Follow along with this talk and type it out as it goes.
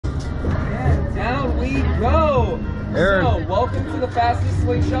we go. Aaron. So, welcome to the fastest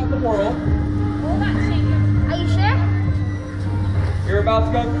slingshot in the world. Are you sure? You're about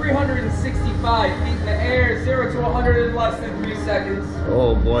to go 365 feet in the air, 0 to 100 in less than 3 seconds.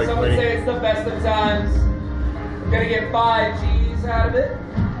 Oh boy, Some would say it's the best of times. Gonna get 5 G's out of it.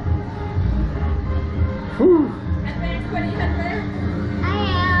 Whew.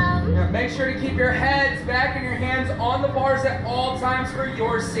 Now make sure to keep your heads back and your hands on the bars at all times for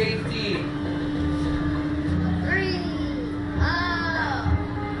your safety.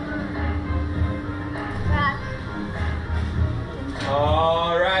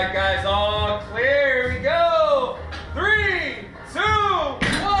 All right, guys, all clear. Here we go. 3, 2,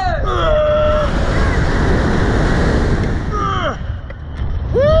 1.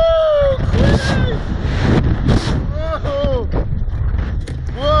 Woo! Quinn!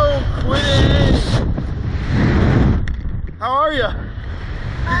 Whoa, Quinn! How are you?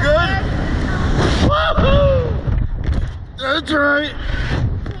 You good? Woohoo! That's right.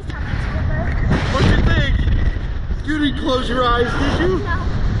 What'd you think? You didn't close your eyes, did you? No.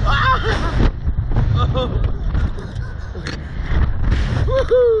 Ah! Oh.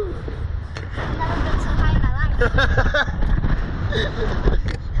 Woohoo! I've never been so high in my life.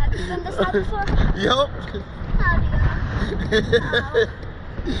 Have you been this high before? Yup. How do you know?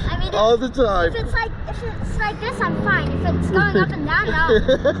 I mean, All the time. if it's like this, I'm fine. If it's going up and down, no.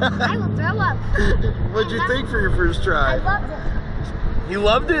 I will throw up. What'd you think for your first I try? loved it. You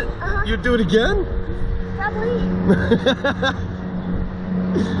loved it? Uh-huh. You'd do it again? Probably.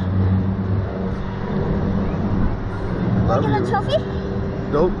 Love Get a you. trophy?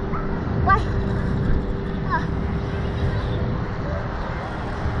 Nope. Why?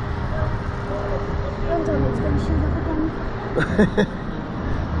 Don't tell me it's going to shoot up again.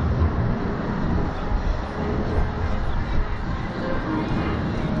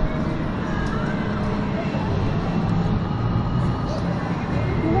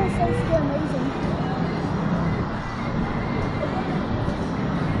 You know, so amazing.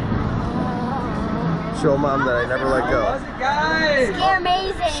 Show Mom that I never let How go. was it, guys? Scare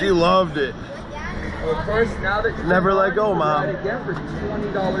amazing. She loved it. Well, of course, now that you Never let go, Mom. again for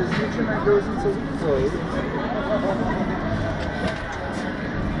 $20 each, and that goes until we close.